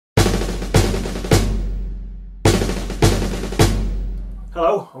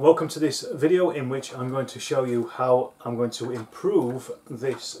Hello and welcome to this video in which I'm going to show you how I'm going to improve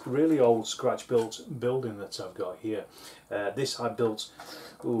this really old scratch built building that I've got here. This I built,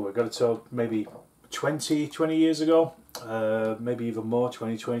 I got to tell, maybe 20 years ago, maybe even more,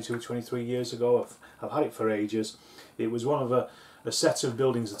 20, 22, 23 years ago. I've had it for ages. It was one of a set of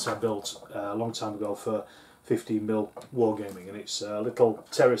buildings that I built a long time ago for 15mm Wargaming, and it's a little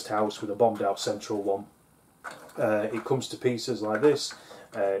terraced house with a bombed out central one. It comes to pieces like this.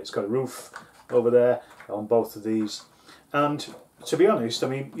 It's got a roof over there on both of these, and to be honest, I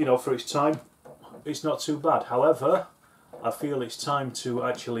mean, you know, for its time it's not too bad. However, I feel it's time to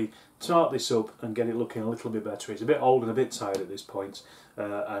actually tart this up and get it looking a little bit better. It's a bit old and a bit tired at this point,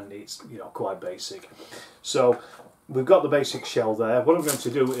 and it's, you know, quite basic. So we've got the basic shell there. What I'm going to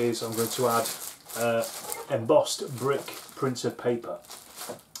do is I'm going to add embossed brick printed paper.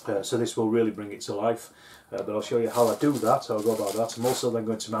 So this will really bring it to life, but I'll show you how I do that, how I go about that. I'm also then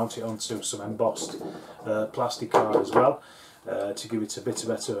going to mount it onto some embossed plastic card as well, to give it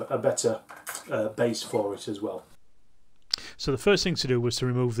a better base for it as well. So the first thing to do was to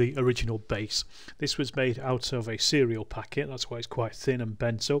remove the original base. This was made out of a cereal packet, that's why it's quite thin and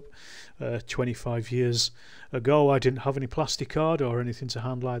bent up. 25 years ago I didn't have any plastic card or anything to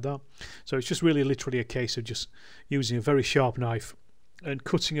hand like that, so it's just really literally a case of just using a very sharp knife and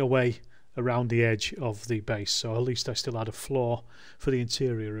cutting away around the edge of the base, so at least I still had a floor for the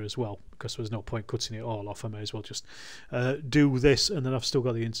interior as well, because there was no point cutting it all off. I may as well just do this, and then I've still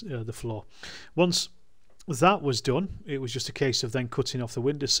got the floor. Once that was done, it was just a case of then cutting off the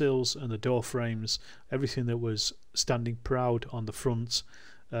windowsills and the door frames, everything that was standing proud on the front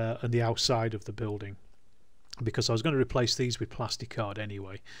and the outside of the building, because I was going to replace these with plastic card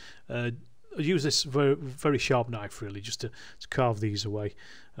anyway. I use this very sharp knife really just to carve these away.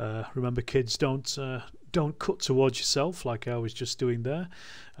 Remember, kids, don't cut towards yourself like I was just doing there.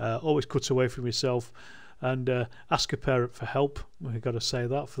 Always cut away from yourself, and ask a parent for help. We've got to say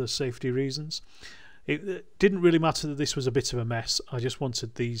that for the safety reasons. It didn't really matter that this was a bit of a mess. I just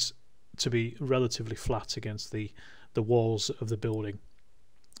wanted these to be relatively flat against the walls of the building.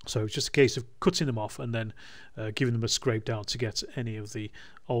 So it's just a case of cutting them off and then giving them a scrape down to get any of the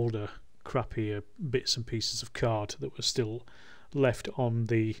older, crappier bits and pieces of card that were still left on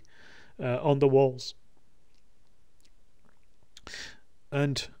the walls.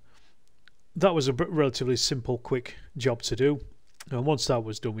 And that was a relatively simple, quick job to do. And once that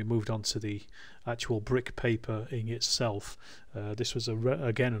was done, we moved on to the actual brick paper in itself. This was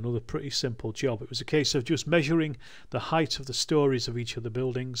again another pretty simple job. It was a case of just measuring the height of the stories of each of the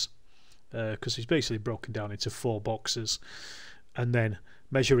buildings, because it's basically broken down into 4 boxes, and then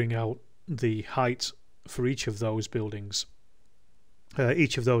measuring out the height for each of those buildings,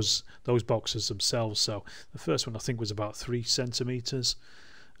 each of those boxes themselves. So the first one I think was about 3 centimeters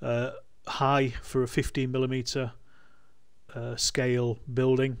high for a 15mm scale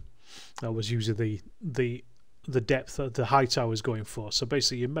building. That was usually the depth, the height I was going for. So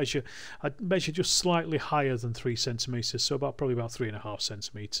basically I'd measure just slightly higher than 3 centimeters, so probably about 3.5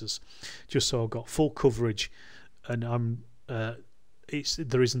 centimeters, just so I got full coverage, and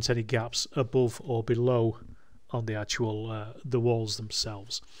there isn't any gaps above or below on the actual the walls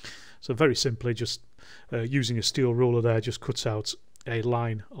themselves. So very simply, just using a steel ruler there, just cut out a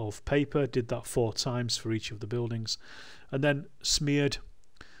line of paper, did that 4 times for each of the buildings, and then smeared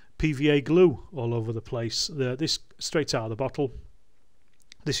PVA glue all over the place. This straight out of the bottle.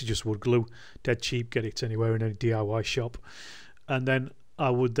 This is just wood glue, dead cheap, get it anywhere in any DIY shop. And then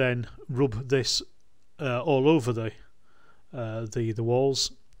I would then rub this all over the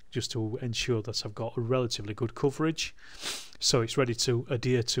walls, just to ensure that I've got a relatively good coverage, so it's ready to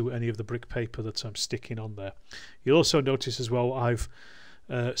adhere to any of the brick paper that I'm sticking on there. You'll also notice as well I've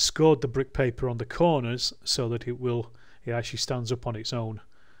scored the brick paper on the corners so that it actually stands up on its own,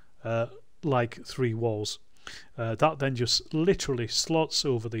 like 3 walls. That then just literally slots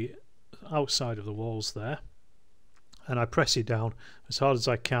over the outside of the walls there, and I press it down as hard as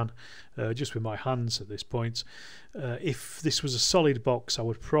I can, just with my hands at this point. If this was a solid box, I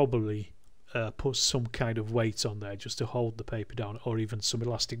would probably put some kind of weight on there just to hold the paper down, or even some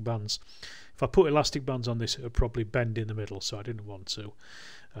elastic bands. If I put elastic bands on this, it would probably bend in the middle, so I didn't want to.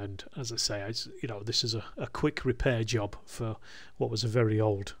 And as I say, you know, this is a quick repair job for what was a very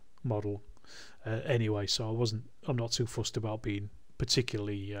old model anyway, so I'm not too fussed about being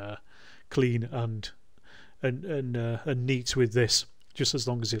particularly clean and neat with this, just as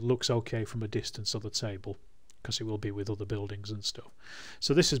long as it looks okay from a distance of the table, because it will be with other buildings and stuff.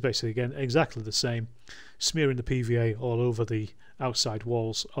 So this is basically again exactly the same, smearing the PVA all over the outside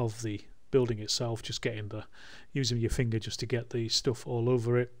walls of the building itself, just using your finger just to get the stuff all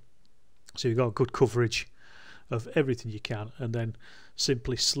over it, so you've got good coverage of everything you can, and then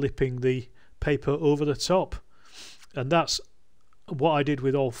simply slipping the paper over the top. And that's what I did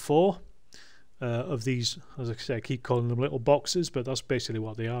with all 4 of these. As I say, I keep calling them little boxes, but that's basically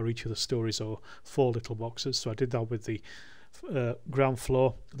what they are. Each of the stories are 4 little boxes. So I did that with the ground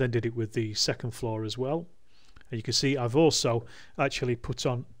floor, then did it with the second floor as well. And you can see I've also actually put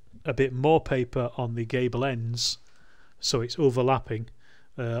on a bit more paper on the gable ends, so it's overlapping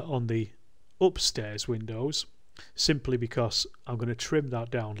on the upstairs windows, simply because I'm going to trim that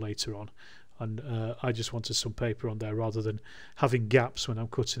down later on, and I just wanted some paper on there rather than having gaps when I'm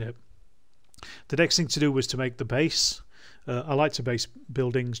cutting it. The next thing to do was to make the base. I like to base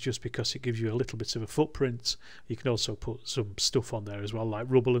buildings just because it gives you a little bit of a footprint. You can also put some stuff on there as well, like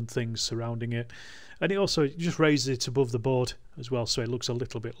rubble and things surrounding it, and it also just raises it above the board as well, so it looks a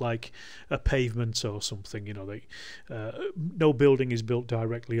little bit like a pavement or something. You know, no building is built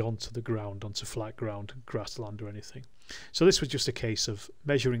directly onto the ground, onto flat ground, grassland or anything. So this was just a case of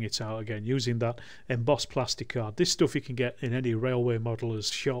measuring it out again using that embossed plastic card. This stuff you can get in any railway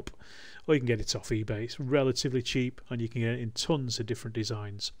modeller's shop, or you can get it off eBay. It's relatively cheap, and you can get it in tons of different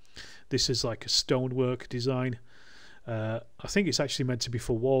designs. This is like a stonework design. I think it's actually meant to be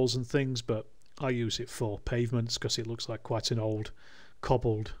for walls and things, but I use it for pavements because it looks like quite an old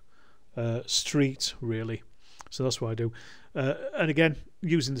cobbled street really. So that's what I do. And again,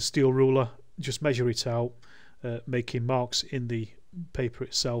 using the steel ruler, just measure it out, making marks in the paper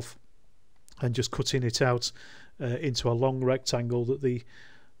itself, and just cutting it out into a long rectangle that the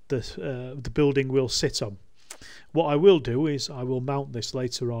building will sit on. What I will do is I will mount this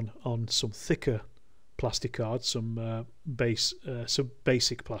later on some thicker plastic cards, some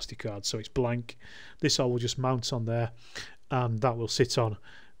basic plastic cards, so it's blank. This I will just mount on there, and that will sit on,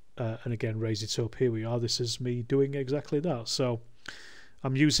 and again raise it up. Here we are. This is me doing exactly that. So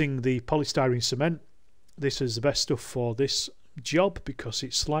I'm using the polystyrene cement. This is the best stuff for this job because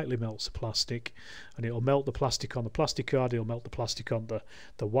it slightly melts the plastic, and it'll melt the plastic on the plastic card, it'll melt the plastic on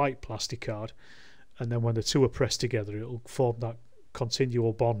the white plastic card, and then when the two are pressed together it'll form that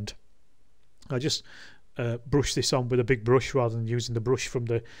continual bond. I just brush this on with a big brush rather than using the brush from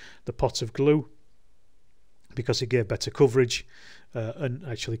the pot of glue, because it gave better coverage and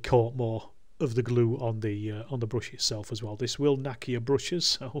actually caught more of the glue on the brush itself as well. This will knack your brushes,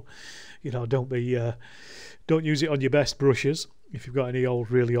 so you know, don't use it on your best brushes. If you've got any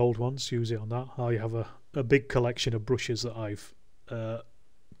really old ones, use it on that. I have a big collection of brushes that I've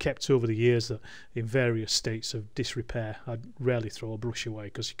kept over the years that in various states of disrepair. I rarely throw a brush away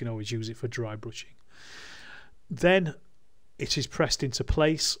because you can always use it for dry brushing. Then it is pressed into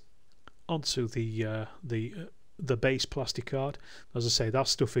place onto the base plastic card. As I say, that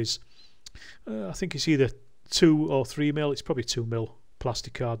stuff is I think it's either 2 or 3 mil. It's probably 2 mil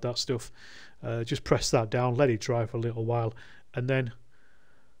plastic card, that stuff. Just press that down, let it dry for a little while, and then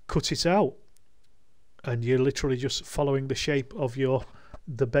cut it out, and you're literally just following the shape of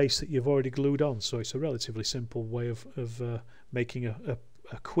the base that you've already glued on. So it's a relatively simple way of making a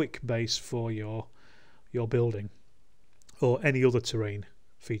quick base for your building or any other terrain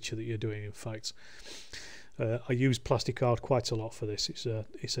feature that you're doing. In fact, I use plastic card quite a lot for this.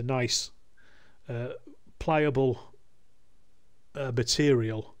 It's a nice pliable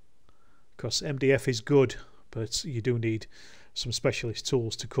material, because MDF is good, but you do need some specialist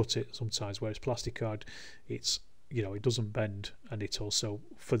tools to cut it sometimes, whereas plastic card, it doesn't bend, and it also,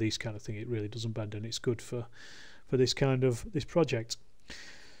 for these kind of thing, it really doesn't bend, and it's good for this project.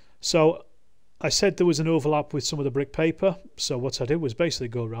 So I said there was an overlap with some of the brick paper, so what I did was basically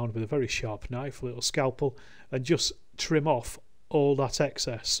go around with a very sharp knife, a little scalpel, and just trim off all that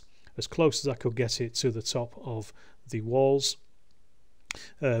excess as close as I could get it to the top of the walls.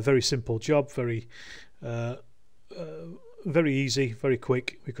 Very simple job, very easy, very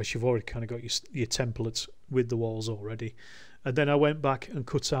quick, because you've already kind of got your templates with the walls already. And then I went back and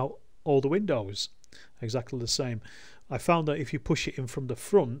cut out all the windows exactly the same. I found that if you push it in from the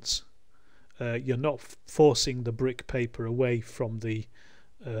front, you're not forcing the brick paper away from the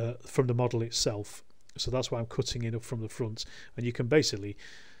model itself. So that's why I'm cutting it up from the front, and you can basically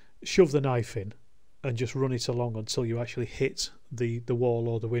shove the knife in and just run it along until you actually hit the wall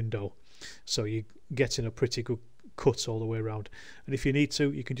or the window, so you're getting a pretty good cut all the way around. And if you need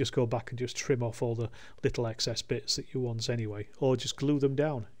to, you can just go back and just trim off all the little excess bits that you want anyway, or just glue them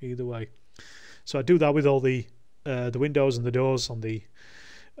down, either way. So I do that with all the windows and the doors on the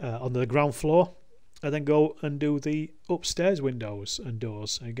ground floor, and then go and do the upstairs windows and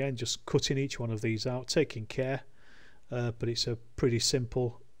doors. Again, just cutting each one of these out, taking care, but it's a pretty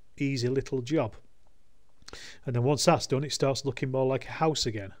simple, easy little job. And then once that's done, it starts looking more like a house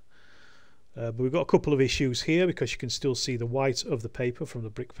again. But we've got a couple of issues here because you can still see the white of the paper from the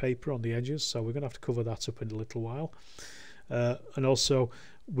brick paper on the edges, so we're going to have to cover that up in a little while. And also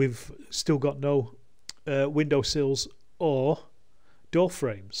we've still got no windowsills or door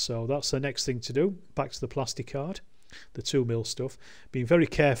frames, so that's the next thing to do. Back to the plastic card, the 2mm stuff. Being very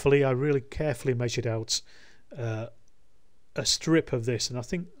carefully, I really carefully measured out a strip of this, and I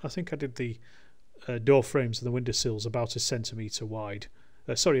think I did the door frames and the windowsills about 1 centimetre wide.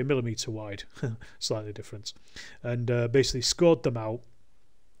 Sorry, 1 millimetre wide, slightly different. And basically scored them out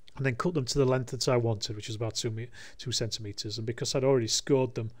and then cut them to the length that I wanted, which was about 2 centimetres. And because I'd already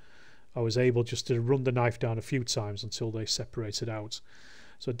scored them, I was able just to run the knife down a few times until they separated out.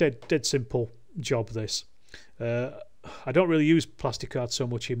 So dead simple job this. I don't really use plastic cards so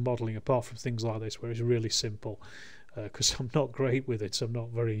much in modelling, apart from things like this where it's really simple, because I'm not great with it. I'm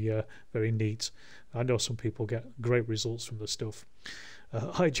not very neat. I know some people get great results from the stuff.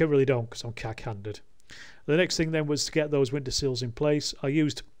 I generally don't, because I'm cack-handed. The next thing then was to get those windowsills in place. I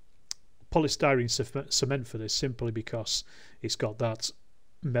used polystyrene cement for this simply because it's got that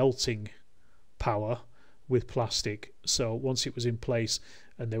melting power with plastic. So once it was in place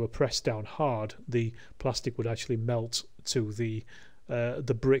and they were pressed down hard, the plastic would actually melt to the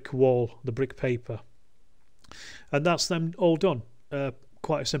brick wall, the brick paper. And that's them all done.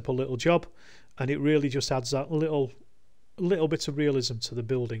 Quite a simple little job, and it really just adds that little bit of realism to the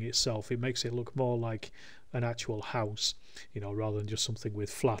building itself. It makes it look more like an actual house, you know, rather than just something with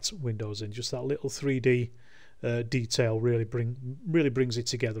flat windows. And just that little 3D detail really brings it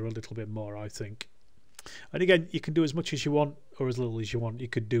together a little bit more, I think. And again, you can do as much as you want or as little as you want. You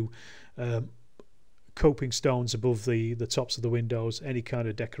could do coping stones above the tops of the windows, any kind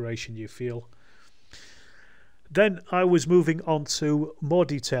of decoration you feel. Then I was moving on to more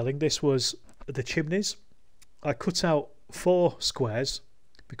detailing. This was the chimneys. I cut out 4 squares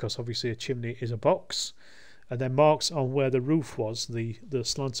because obviously a chimney is a box, and then marks on where the roof was, the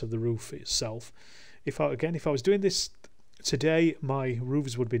slant of the roof itself. If I was doing this today, my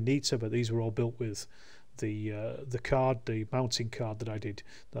roofs would be neater, but these were all built with the mounting card that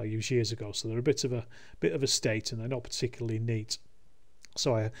I used years ago, so they're a bit of a state, and they're not particularly neat.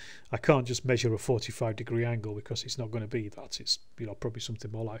 So I can't just measure a 45-degree angle, because it's not going to be that. It's, you know, probably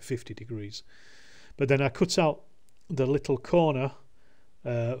something more like 50 degrees. But then I cut out the little corner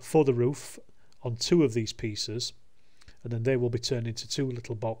for the roof on 2 of these pieces, and then they will be turned into 2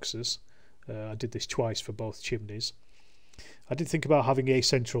 little boxes. I did this twice for both chimneys. I did think about having a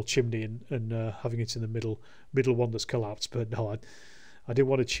central chimney and having it in the middle one that's collapsed, but no, I didn't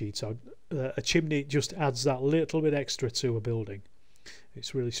want to cheat. A chimney just adds that little bit extra to a building.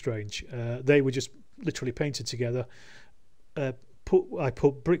 It's really strange. They were just literally painted together. I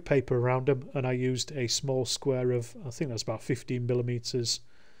put brick paper around them, and I used a small square of, I think that's about 15 millimeters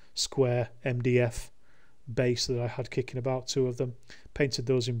square MDF base that I had kicking about, 2 of them. Painted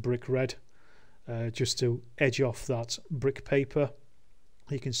those in brick red, just to edge off that brick paper.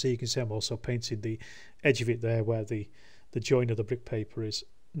 You can see I'm also painting the edge of it there where the join of the brick paper is.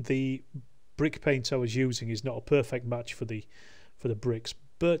 The brick paint I was using is not a perfect match for the bricks,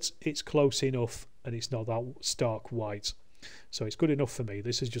 but it's close enough, and it's not that stark white, so it's good enough for me.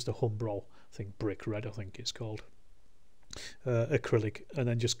 This is just a Humbrol, I think brick red, I think it's called, acrylic, and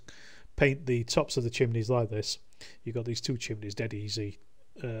then just paint the tops of the chimneys like this. You've got these 2 chimneys, dead easy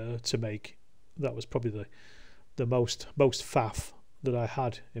to make. That was probably the most faff that I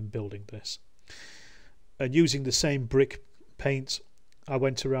had in building this. And using the same brick paint, I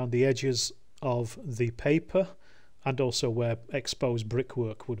went around the edges of the paper, and also where exposed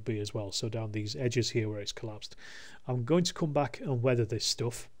brickwork would be as well, so down these edges here where it's collapsed. I'm going to come back and weather this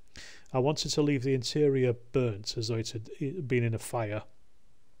stuff. I wanted to leave the interior burnt as though it had been in a fire,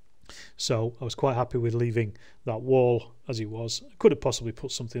 so I was quite happy with leaving that wall as it was. I could have possibly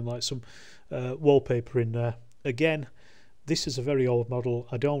put something like some wallpaper in there. Again, this is a very old model.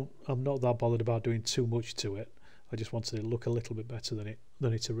 I'm not that bothered about doing too much to it. I just wanted it to look a little bit better than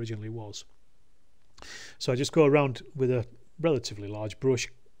it originally was. So I just go around with a relatively large brush,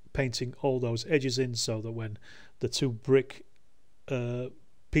 painting all those edges in, so that when the 2 brick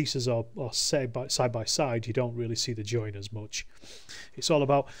pieces are side by side, you don't really see the join as much. It's all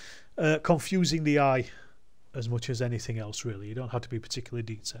about confusing the eye as much as anything else, really. You don't have to be particularly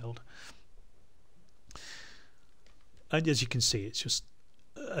detailed. And as you can see, it's just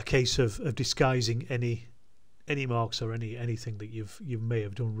a case of disguising any marks or anything that you may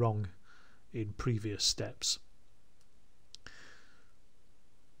have done wrong in previous steps.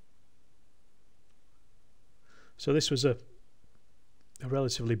 So this was a a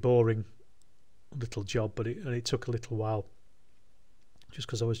relatively boring little job, but it took a little while, just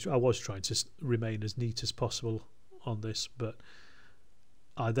because I was trying to remain as neat as possible on this. But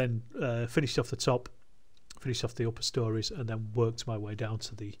I then finished off the top, finished off the upper stories, and then worked my way down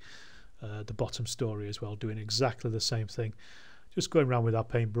to the bottom story as well, doing exactly the same thing, just going around with our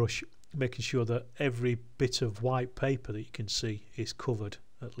paintbrush, making sure that every bit of white paper that you can see is covered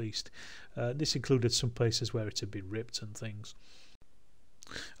at least. This included some places where it had been ripped and things.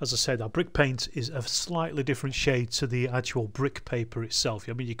 As I said, our brick paint is a slightly different shade to the actual brick paper itself.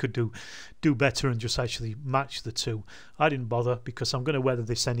 I mean, you could do better and just actually match the two. I didn't bother because I'm going to weather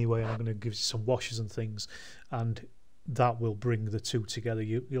this anyway, and I'm going to give it some washes and things, and that will bring the two together.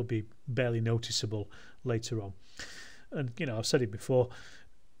 You'll be barely noticeable later on. And you know, I've said it before,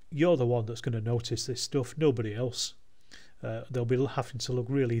 you're the one that's going to notice this stuff, nobody else. They'll be having to look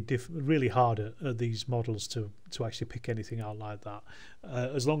really hard at these models to actually pick anything out like that.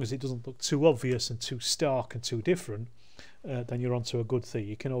 As long as it doesn't look too obvious and too stark and too different, then you're onto a good thing.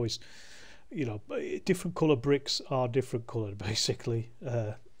 You can always, you know, different colour bricks are different coloured basically,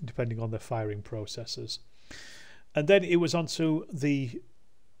 depending on their firing processes. And then it was onto the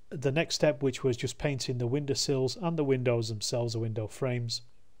next step, which was just painting the windowsills and the windows themselves, the window frames.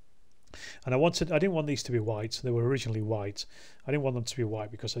 And I didn't want these to be white. They were originally white. I didn't want them to be white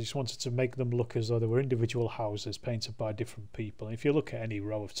because I just wanted to make them look as though they were individual houses painted by different people. And if you look at any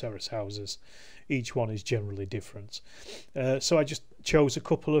row of terrace houses, each one is generally different. So I just chose a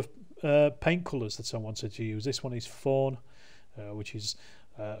couple of paint colours that I wanted to use. This one is fawn, which is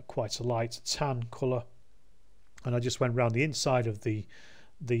quite a light tan colour. And I just went around the inside of the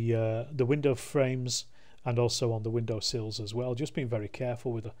window frames and also on the window sills as well, just being very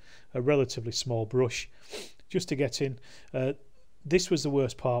careful with a relatively small brush just to get in. This was the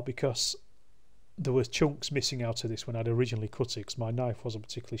worst part because there were chunks missing out of this when I'd originally cut it, because my knife wasn't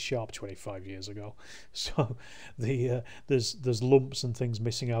particularly sharp 25 years ago, so there's lumps and things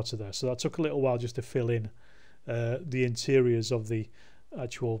missing out of there. So that took a little while just to fill in the interiors of the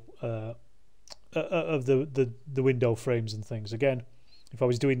actual of the window frames and things. Again, if I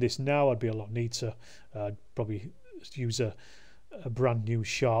was doing this now, I'd be a lot neater. I'd probably use a brand new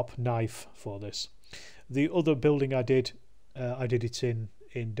sharp knife for this. The other building I did it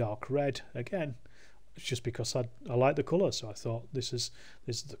in dark red. Again, it's just because I like the colour, so I thought this is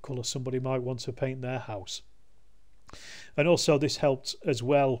the colour somebody might want to paint their house. And also this helped as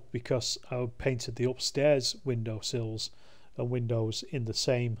well because I painted the upstairs window sills and windows in the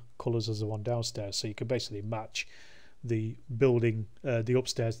same colours as the one downstairs, so you could basically match the building, the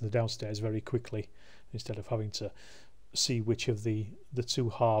upstairs and the downstairs very quickly, instead of having to see which of the two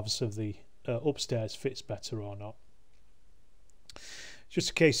halves of the upstairs fits better or not. Just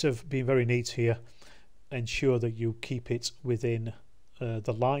a case of being very neat here, ensure that you keep it within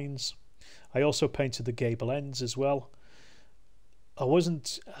the lines. I also painted the gable ends as well. I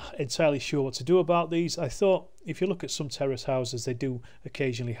wasn't entirely sure what to do about these. I thought if you look at some terrace houses, they do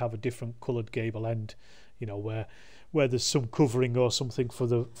occasionally have a different coloured gable end, you know, where there's some covering or something for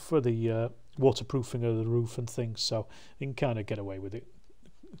the waterproofing of the roof and things, so you can kind of get away with it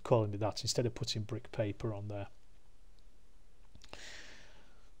calling it that instead of putting brick paper on there.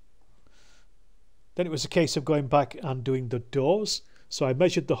 Then it was a case of going back and doing the doors. So I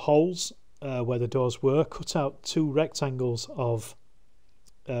measured the holes where the doors were, cut out 2 rectangles of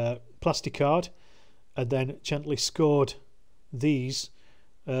plastic card, and then gently scored these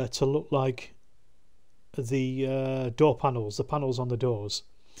to look like the door panels, the panels on the doors.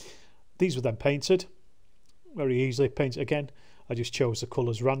 These were then painted very easily. Painted again, I just chose the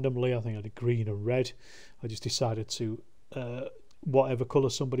colours randomly. I think I did green and red. I just decided to whatever colour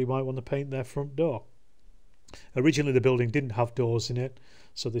somebody might want to paint their front door. Originally the building didn't have doors in it,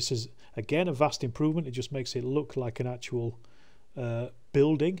 so this is again a vast improvement. It just makes it look like an actual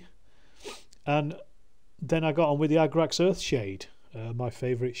building. And then I got on with the Agrax Earth shade, my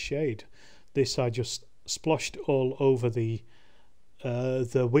favourite shade. This I just sploshed all over the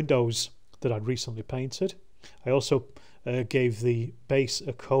windows that I'd recently painted. I also gave the base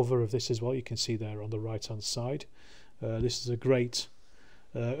a cover of this as well. You can see there on the right hand side. This is a great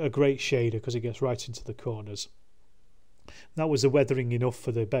shader because it gets right into the corners. That was the weathering enough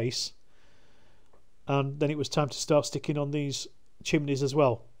for the base, and then it was time to start sticking on these chimneys as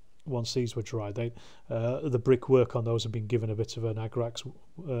well. Once these were dry, the brickwork on those have been given a bit of an Agrax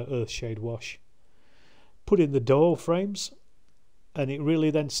Earthshade wash. Put in the door frames, and it really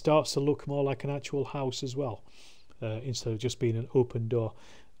then starts to look more like an actual house as well, instead of just being an open door.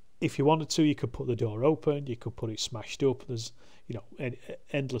 If you wanted to, you could put the door open, you could put it smashed up. There's, you know,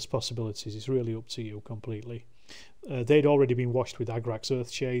 endless possibilities. It's really up to you completely. They'd already been washed with Agrax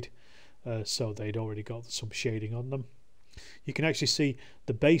Earthshade, so they'd already got some shading on them. You can actually see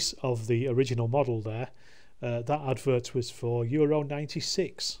the base of the original model there. That advert was for Euro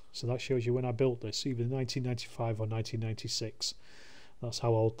 96, so that shows you when I built this, either 1995 or 1996. That's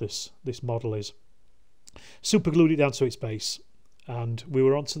how old this model is. Super glued it down to its base, and we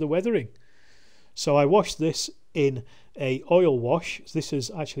were on to the weathering. So I washed this in a oil wash. This is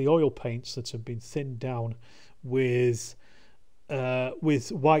actually oil paints that have been thinned down with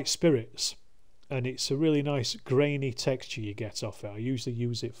white spirits, and it's a really nice grainy texture you get off it. I usually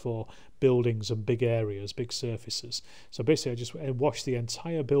use it for buildings and big areas, big surfaces. So basically I just wash the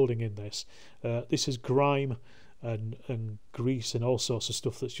entire building in this. This is grime and grease and all sorts of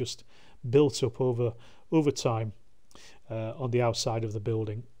stuff that's just built up over time on the outside of the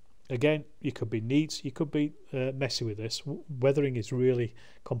building. Again, you could be neat, you could be messy with this. Weathering is really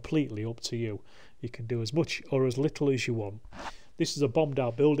completely up to you. You can do as much or as little as you want. This is a bombed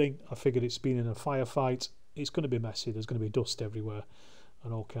out building. I figured it's been in a firefight. It's going to be messy. There's going to be dust everywhere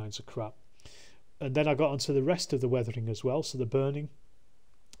and all kinds of crap. And then I got onto the rest of the weathering as well, so the burning.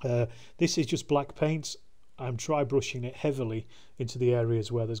 This is just black paint. I'm dry brushing it heavily into the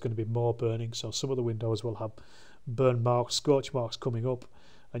areas where there's going to be more burning. So some of the windows will have burn marks, scorch marks coming up,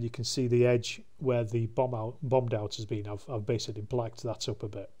 and you can see the edge where the bombed out has been. I've basically blacked that up a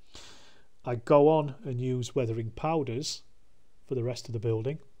bit. I go on and use weathering powders for the rest of the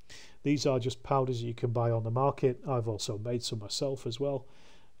building. These are just powders you can buy on the market. I've also made some myself as well.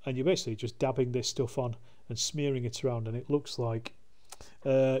 And you're basically just dabbing this stuff on and smearing it around, and it looks like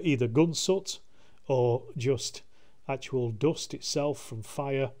either gun soot or just actual dust itself from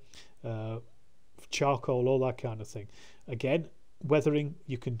fire, charcoal, all that kind of thing. Again, weathering,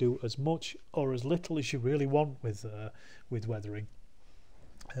 you can do as much or as little as you really want with weathering.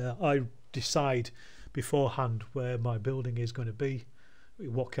 I decide beforehand where my building is going to be,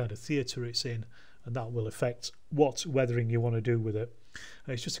 what kind of theatre it's in, and that will affect what weathering you want to do with it.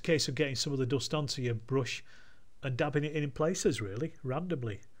 And it's just a case of getting some of the dust onto your brush and dabbing it in places, really,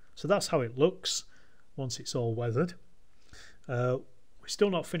 randomly. So that's how it looks once it's all weathered. We're still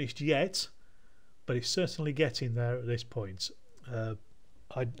not finished yet, but it's certainly getting there at this point.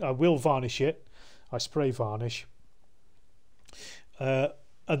 I will varnish it. I spray varnish.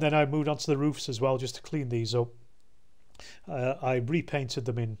 And then I moved on to the roofs as well, just to clean these up. I repainted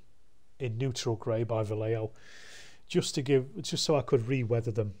them in neutral grey by Vallejo, just so I could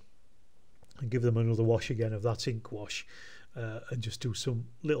re-weather them and give them another wash again of that ink wash, and just do some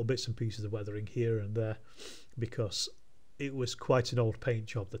little bits and pieces of weathering here and there, because it was quite an old paint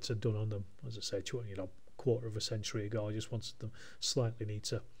job that I'd done on them. As I say, quarter of a century ago. I just wanted them slightly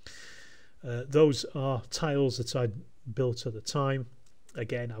neater. Those are tiles that I'd built at the time.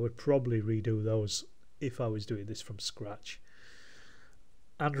 Again, I would probably redo those if I was doing this from scratch.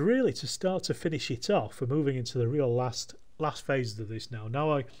 And really, to start to finish it off, we're moving into the real last phases of this now.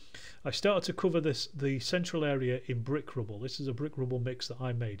 Now I started to cover the central area in brick rubble. This is a brick rubble mix that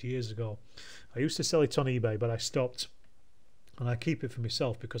I made years ago. I used to sell it on eBay, but I stopped, and I keep it for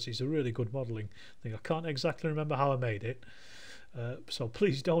myself because it's a really good modelling thing. I can't exactly remember how I made it, so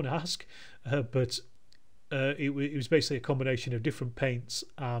please don't ask, but it was basically a combination of different paints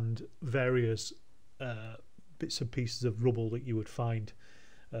and various bits and pieces of rubble that you would find,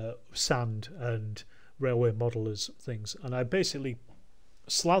 sand and railway modelers things, and I basically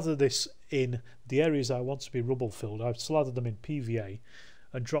slather this in the areas I want to be rubble filled. I've slathered them in PVA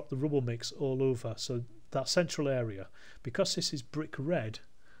and dropped the rubble mix all over, so that central area, because this is brick red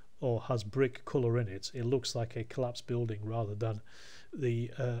or has brick colour in it, it looks like a collapsed building rather than the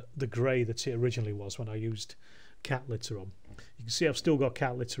grey that it originally was when I used cat litter on. You can see I've still got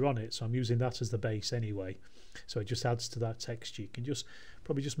cat litter on it, so I'm using that as the base anyway, so it just adds to that texture. You can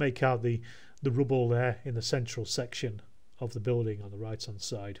probably just make out the rubble there in the central section of the building on the right hand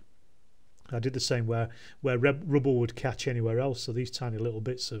side. I did the same where rubble would catch anywhere else, so these tiny little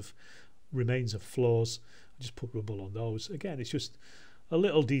bits of remains of floors, I just put rubble on those. Again, it's just a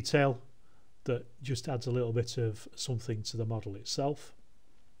little detail that just adds a little bit of something to the model itself.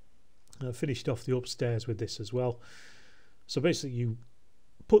 I finished off the upstairs with this as well. So basically you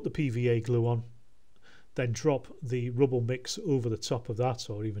put the PVA glue on, then drop the rubble mix over the top of that,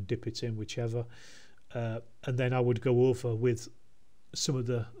 or even dip it in, whichever, and then I would go over with some of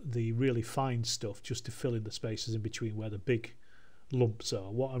the really fine stuff just to fill in the spaces in between where the big lumps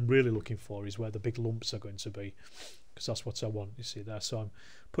are. What I'm really looking for is where the big lumps are going to be, because that's what I want, you see there. So I'm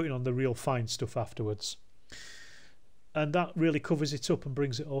putting on the real fine stuff afterwards, and that really covers it up and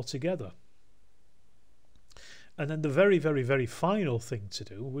brings it all together. And then the very, very, very final thing to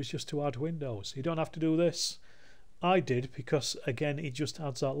do was just to add windows. You don't have to do this. I did, because again it just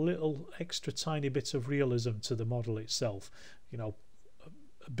adds that little extra tiny bit of realism to the model itself. You know,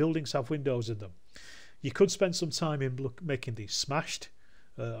 buildings have windows in them. You could spend some time in making these smashed.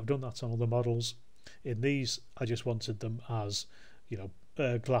 I've done that on other models. In these I just wanted them as, you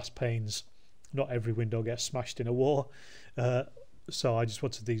know, glass panes. Not every window gets smashed in a war, so I just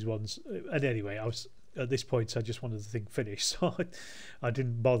wanted these ones. And anyway, I was at this point I just wanted the thing finished, so I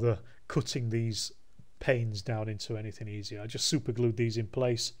didn't bother cutting these panes down into anything easier. I just super glued these in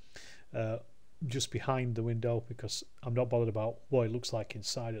place just behind the window, because I'm not bothered about what it looks like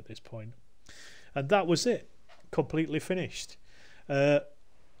inside at this point. And that was it, completely finished.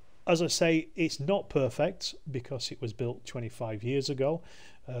 As I say, it's not perfect because it was built 25 years ago,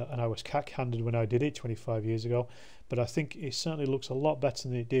 and I was cack-handed when I did it 25 years ago, but I think it certainly looks a lot better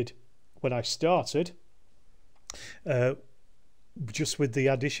than it did when I started, just with the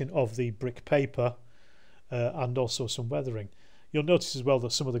addition of the brick paper and also some weathering. You'll notice as well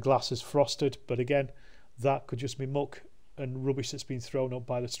that some of the glass is frosted, but again, that could just be muck and rubbish that's been thrown up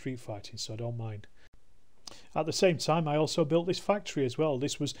by the street fighting, so I don't mind. At the same time, I also built this factory as well.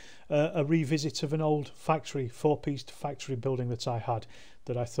 This was a revisit of an old factory, 4-piece factory building that I had,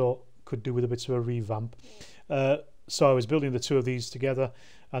 that I thought could do with a bit of a revamp. So I was building the two of these together,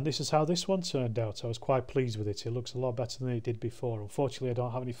 and this is how this one turned out. I was quite pleased with it. It looks a lot better than it did before. Unfortunately, I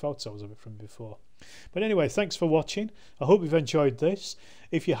don't have any photos of it from before. But anyway, thanks for watching. I hope you've enjoyed this.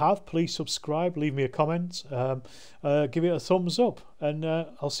 If you have, please subscribe, leave me a comment, give it a thumbs up, and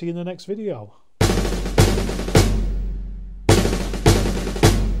I'll see you in the next video.